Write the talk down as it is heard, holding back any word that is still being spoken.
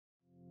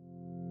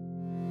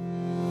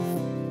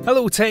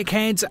Hello tech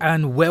heads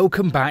and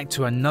welcome back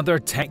to another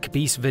Tech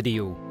Beast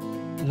video.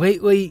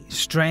 Lately,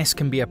 stress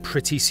can be a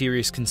pretty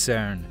serious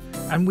concern,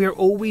 and we're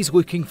always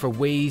looking for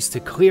ways to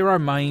clear our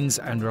minds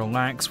and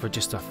relax for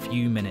just a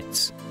few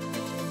minutes.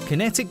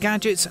 Kinetic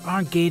gadgets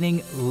are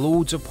gaining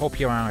loads of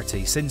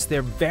popularity since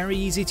they're very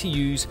easy to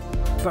use,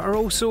 but are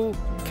also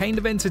kind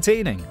of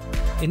entertaining.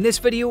 In this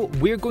video,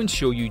 we're going to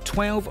show you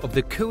 12 of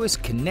the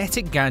coolest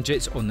kinetic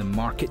gadgets on the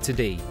market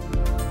today.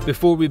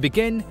 Before we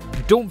begin,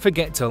 don't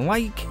forget to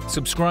like,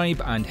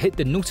 subscribe and hit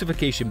the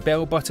notification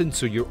bell button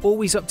so you're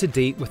always up to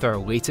date with our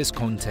latest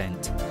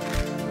content.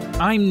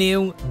 I'm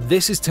Neil,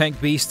 this is Tech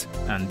Beast,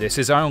 and this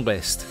is our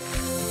list.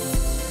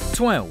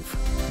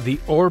 12. The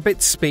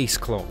Orbit Space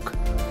Clock.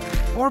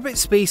 Orbit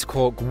Space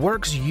Clock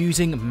works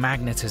using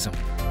magnetism.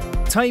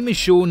 Time is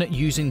shown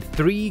using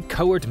 3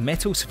 coloured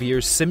metal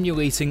spheres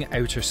simulating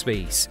outer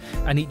space,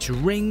 and each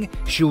ring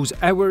shows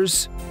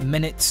hours,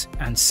 minutes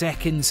and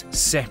seconds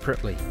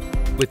separately.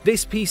 With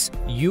this piece,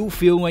 you'll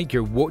feel like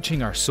you're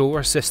watching our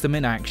solar system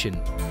in action.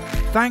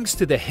 Thanks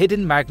to the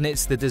hidden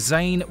magnets, the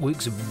design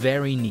looks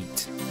very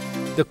neat.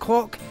 The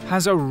clock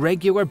has a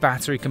regular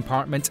battery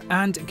compartment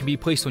and it can be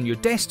placed on your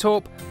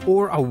desktop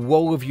or a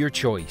wall of your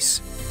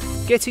choice.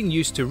 Getting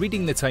used to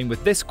reading the time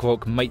with this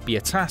clock might be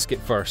a task at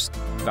first,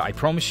 but I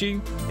promise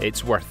you,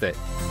 it's worth it.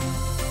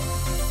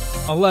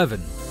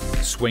 11.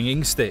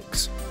 Swinging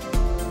Sticks.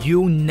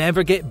 You'll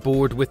never get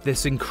bored with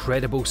this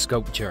incredible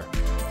sculpture.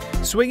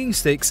 Swinging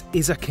Sticks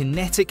is a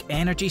kinetic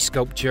energy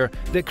sculpture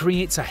that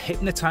creates a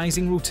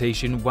hypnotizing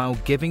rotation while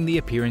giving the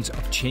appearance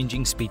of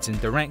changing speeds and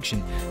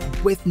direction,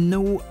 with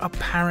no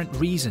apparent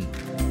reason.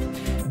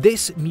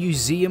 This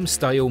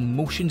museum-style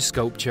motion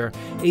sculpture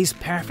is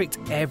perfect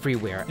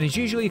everywhere and is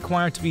usually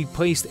required to be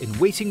placed in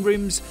waiting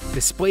rooms,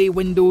 display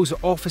windows,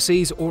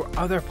 offices or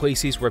other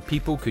places where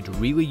people could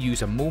really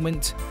use a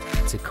moment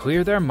to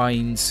clear their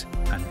minds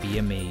and be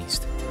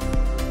amazed.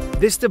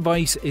 This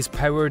device is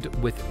powered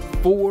with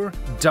 4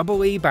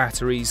 AA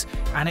batteries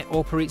and it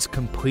operates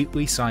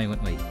completely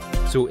silently,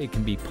 so it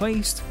can be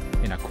placed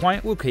in a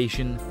quiet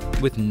location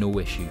with no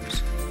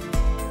issues.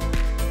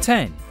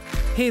 10.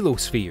 Halo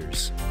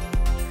Spheres.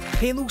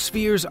 Halo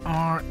Spheres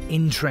are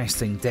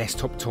interesting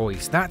desktop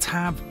toys that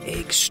have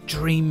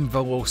extreme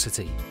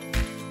velocity.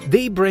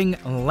 They bring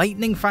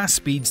lightning-fast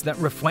speeds that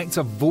reflect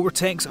a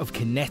vortex of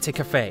kinetic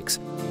effects,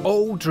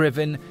 all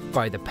driven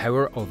by the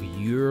power of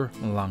your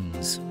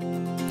lungs.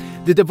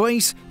 The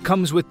device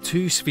comes with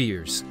 2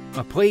 spheres,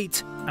 a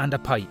plate and a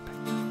pipe.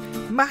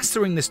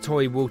 Mastering this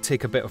toy will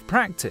take a bit of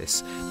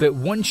practice, but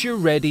once you're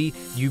ready,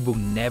 you will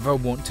never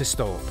want to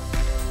stop.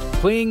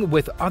 Playing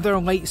with other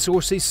light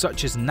sources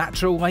such as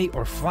natural light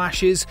or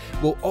flashes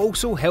will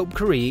also help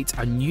create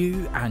a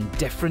new and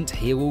different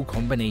halo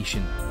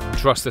combination.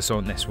 Trust us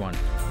on this one.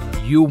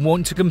 You'll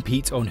want to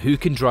compete on who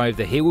can drive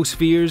the halo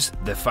spheres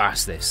the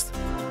fastest.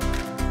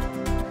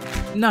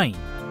 9.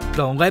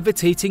 The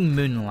Levitating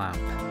Moon Lamp.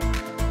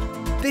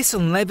 This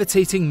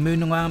levitating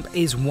moon lamp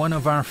is one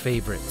of our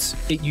favourites.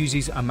 It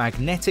uses a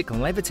magnetic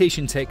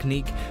levitation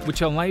technique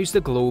which allows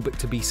the globe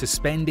to be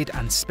suspended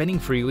and spinning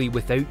freely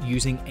without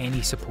using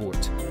any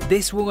support.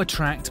 This will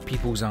attract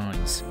people's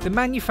eyes. The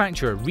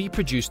manufacturer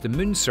reproduced the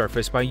moon's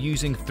surface by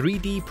using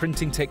 3D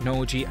printing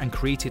technology and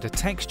created a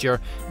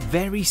texture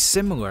very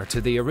similar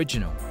to the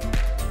original.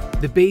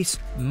 The base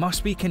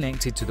must be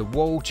connected to the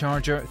wall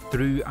charger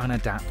through an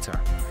adapter,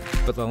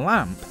 but the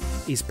lamp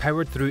is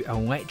powered through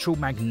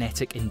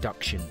electromagnetic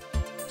induction,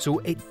 so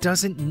it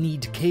doesn't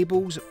need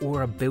cables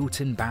or a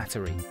built-in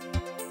battery.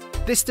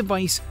 This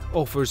device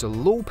offers a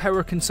low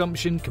power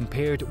consumption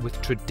compared with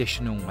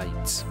traditional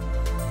lights.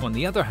 On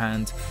the other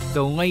hand,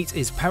 the light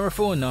is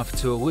powerful enough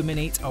to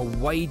illuminate a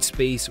wide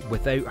space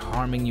without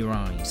harming your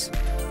eyes.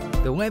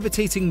 The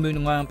levitating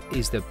moon lamp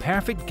is the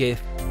perfect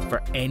gift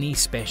for any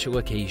special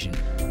occasion.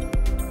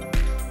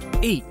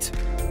 8.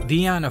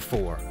 The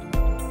Anaphor.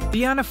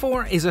 The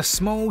Anaphor is a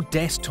small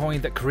desk toy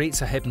that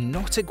creates a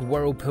hypnotic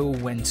whirlpool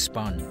when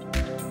spun.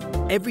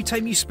 Every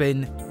time you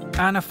spin,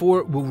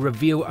 Anaphor will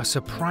reveal a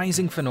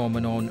surprising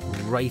phenomenon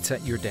right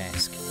at your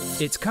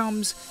desk. It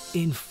comes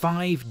in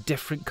 5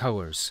 different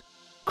colours: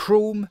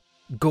 chrome,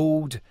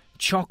 gold,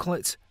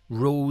 chocolate,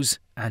 rose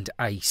and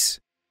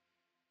ice.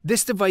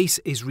 This device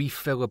is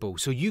refillable,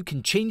 so you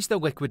can change the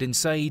liquid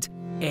inside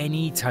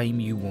any time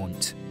you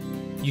want.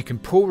 You can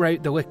pour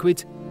out the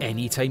liquid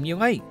anytime you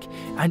like,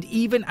 and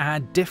even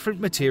add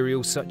different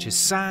materials such as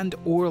sand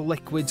or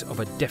liquids of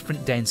a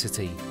different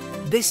density.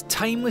 This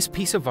timeless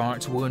piece of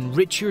art will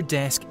enrich your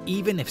desk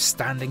even if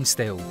standing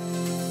still.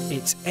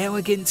 It's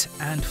elegant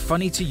and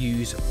funny to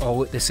use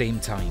all at the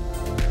same time.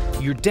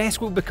 Your desk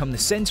will become the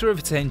centre of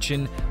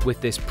attention with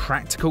this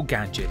practical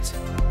gadget.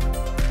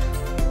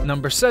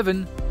 Number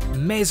 7.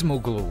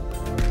 Mesmoglobe.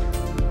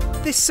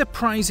 This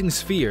surprising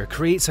sphere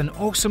creates an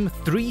awesome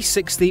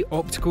 360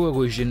 optical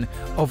illusion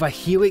of a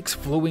helix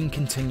flowing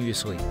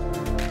continuously.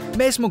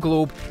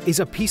 Mesmoglobe is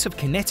a piece of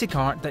kinetic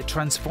art that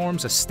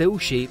transforms a still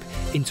shape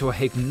into a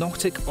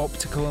hypnotic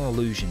optical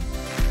illusion.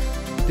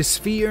 The The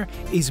sphere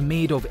is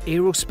made of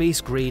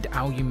aerospace-grade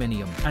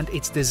aluminium and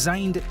it's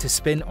designed to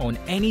spin on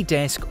any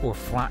desk or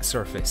flat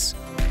surface.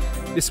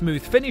 The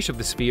smooth finish of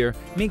the sphere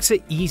makes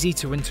it easy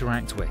to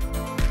interact with.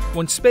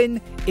 Once spin,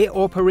 it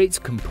operates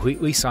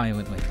completely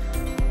silently.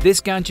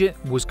 This gadget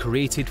was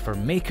created for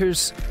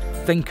makers,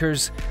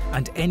 thinkers,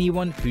 and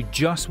anyone who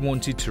just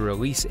wanted to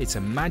release its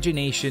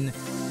imagination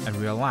and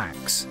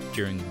relax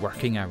during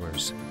working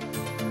hours.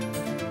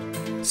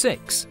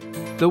 6.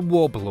 The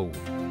Wobblo.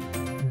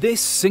 This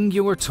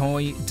singular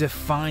toy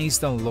defies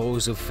the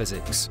laws of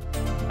physics.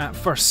 At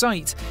first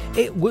sight,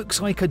 it looks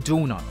like a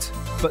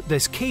donut, but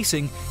this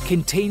casing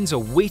contains a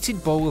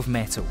weighted ball of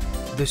metal,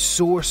 the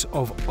source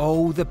of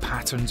all the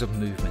patterns of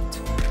movement.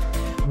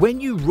 When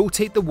you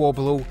rotate the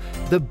Wobblo,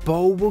 the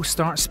ball will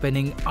start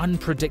spinning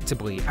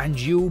unpredictably and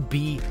you'll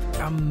be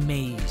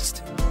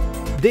amazed.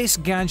 This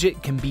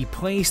gadget can be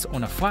placed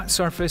on a flat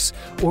surface,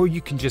 or you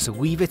can just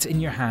leave it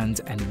in your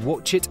hand and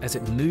watch it as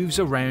it moves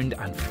around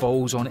and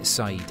falls on its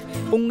side,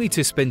 only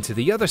to spin to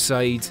the other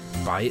side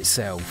by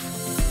itself.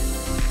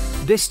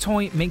 This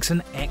toy makes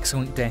an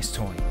excellent desk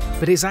toy,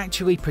 but is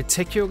actually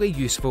particularly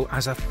useful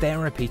as a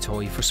therapy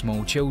toy for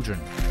small children.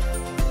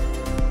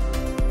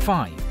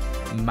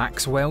 5.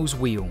 Maxwell's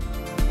Wheel.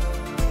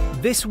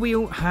 This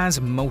wheel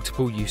has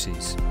multiple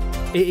uses.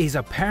 It is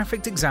a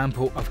perfect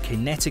example of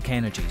kinetic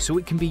energy, so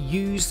it can be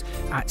used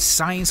at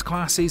science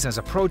classes as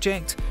a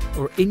project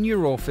or in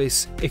your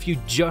office if you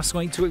just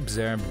like to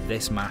observe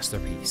this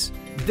masterpiece.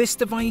 This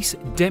device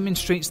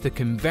demonstrates the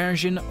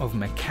conversion of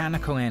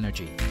mechanical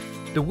energy.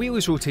 The wheel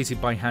is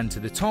rotated by hand to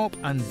the top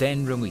and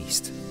then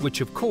released,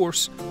 which of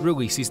course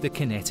releases the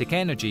kinetic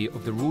energy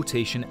of the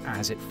rotation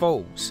as it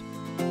falls.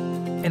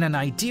 In an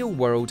ideal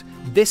world,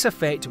 this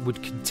effect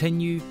would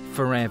continue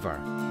forever,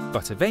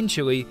 but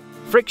eventually,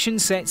 friction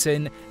sets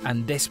in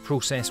and this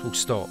process will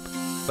stop,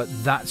 but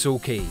that's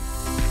okay.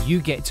 You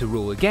get to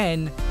roll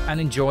again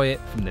and enjoy it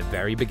from the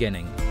very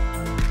beginning.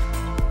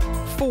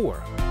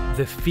 4.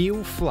 The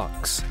Feel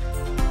Flux.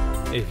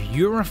 If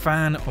you're a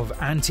fan of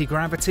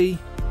anti-gravity,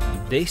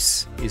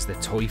 this is the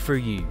toy for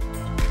you.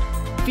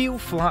 Feel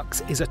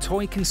Flux is a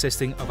toy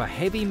consisting of a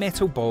heavy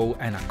metal ball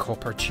and a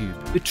copper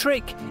tube. The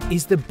trick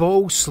is the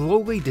ball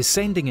slowly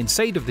descending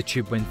inside of the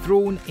tube when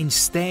thrown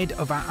instead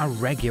of at a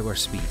regular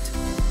speed.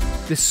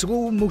 The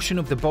slow motion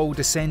of the ball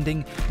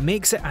descending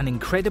makes it an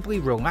incredibly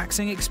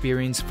relaxing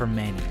experience for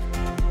many.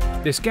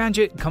 This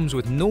gadget comes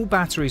with no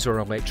batteries or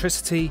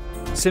electricity,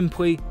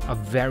 simply a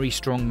very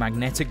strong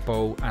magnetic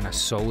ball and a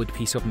solid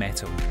piece of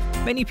metal.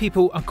 Many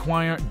people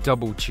acquire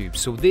double tubes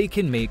so they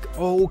can make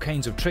all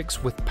kinds of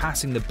tricks with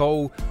passing the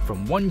ball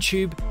from one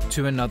tube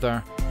to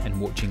another and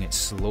watching it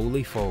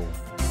slowly fall.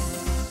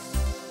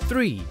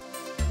 3.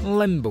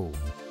 Limbo.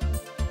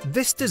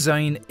 This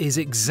design is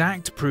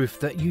exact proof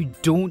that you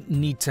don't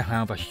need to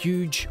have a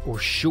huge or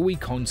showy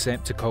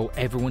concept to call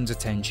everyone's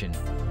attention.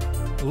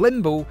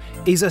 Limbo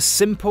is a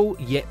simple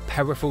yet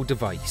powerful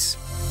device.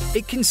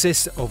 It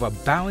consists of a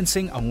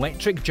balancing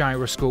electric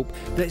gyroscope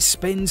that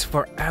spins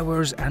for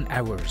hours and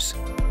hours,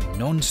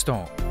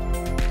 non-stop.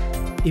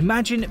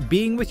 Imagine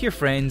being with your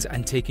friends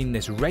and taking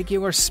this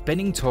regular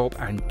spinning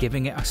top and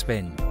giving it a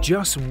spin,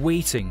 just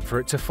waiting for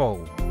it to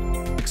fall.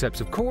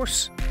 Except of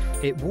course,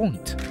 it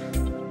won't.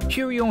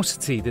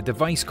 Curiosity the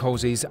device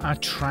causes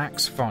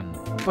attracts fun,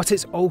 but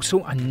it's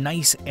also a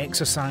nice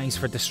exercise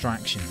for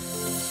distraction.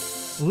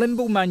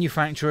 Limbo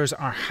manufacturers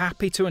are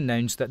happy to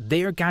announce that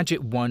their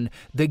gadget won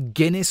the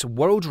Guinness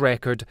World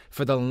Record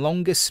for the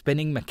longest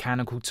spinning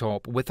mechanical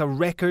top with a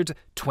record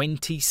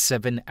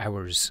 27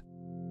 hours.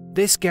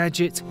 This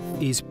gadget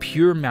is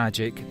pure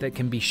magic that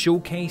can be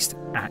showcased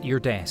at your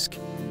desk.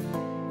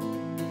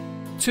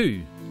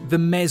 2. The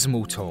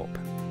Mesmo Top.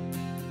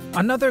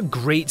 Another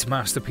great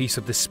masterpiece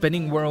of the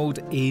spinning world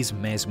is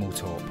Mesmo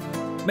Top.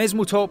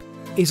 Mesmo Top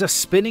is a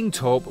spinning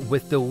top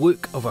with the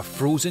look of a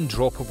frozen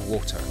drop of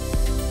water.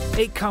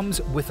 It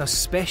comes with a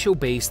special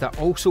base that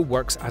also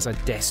works as a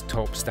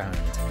desktop stand,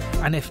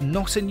 and if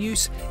not in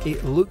use,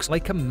 it looks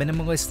like a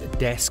minimalist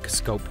desk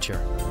sculpture.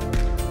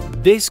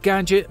 This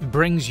gadget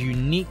brings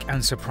unique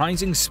and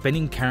surprising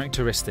spinning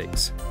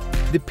characteristics.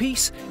 The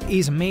piece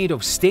is made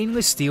of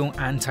stainless steel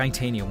and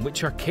titanium,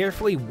 which are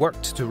carefully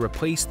worked to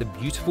replace the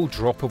beautiful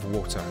drop of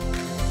water.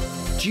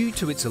 Due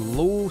to its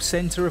low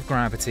centre of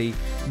gravity,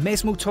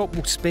 Mesmo Top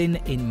will spin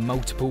in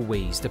multiple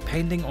ways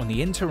depending on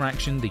the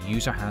interaction the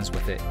user has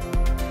with it.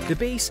 The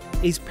base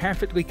is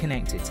perfectly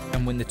connected,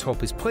 and when the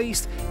top is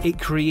placed, it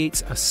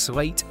creates a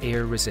slight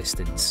air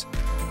resistance.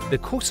 The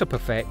close-up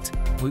effect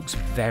looks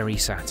very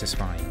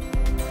satisfying.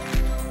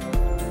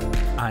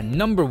 And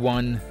number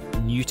 1,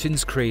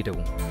 Newton's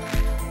Cradle.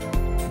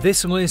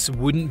 This list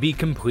wouldn't be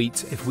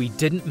complete if we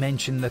didn't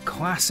mention the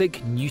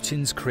classic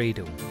Newton's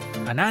Cradle,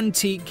 an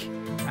antique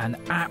and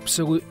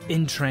absolute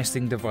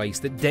interesting device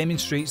that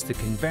demonstrates the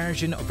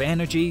conversion of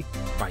energy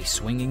by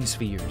swinging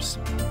spheres.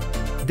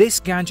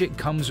 This gadget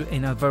comes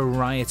in a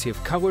variety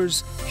of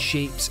colours,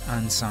 shapes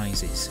and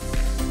sizes.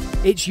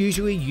 It's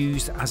usually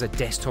used as a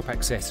desktop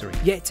accessory,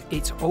 yet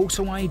it's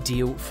also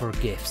ideal for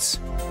gifts.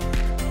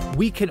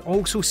 We can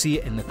also see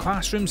it in the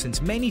classroom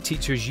since many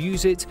teachers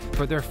use it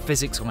for their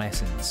physics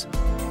lessons.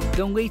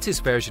 The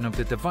latest version of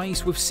the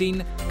device we've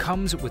seen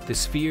comes with the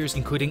spheres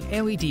including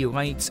LED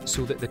lights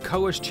so that the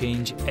colours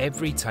change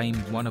every time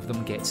one of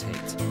them gets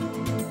hit.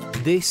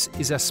 This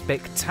is a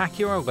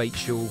spectacular light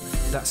show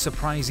that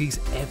surprises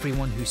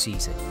everyone who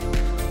sees it.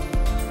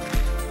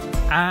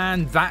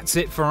 And that's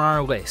it for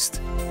our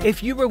list.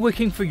 If you were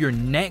looking for your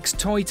next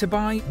toy to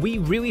buy, we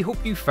really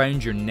hope you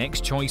found your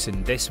next choice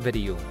in this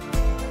video.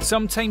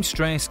 Sometimes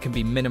stress can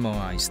be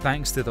minimalised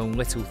thanks to the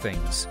little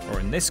things, or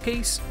in this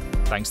case,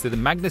 thanks to the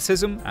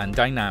magnetism and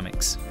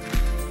dynamics.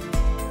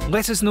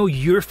 Let us know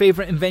your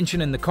favourite invention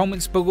in the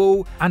comments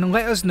below, and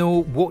let us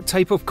know what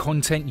type of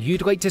content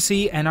you'd like to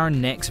see in our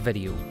next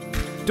video.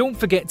 Don't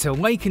forget to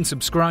like and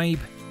subscribe.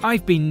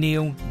 I've been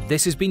Neil,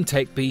 this has been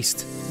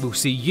TechBeast. We'll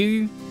see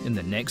you in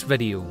the next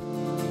video.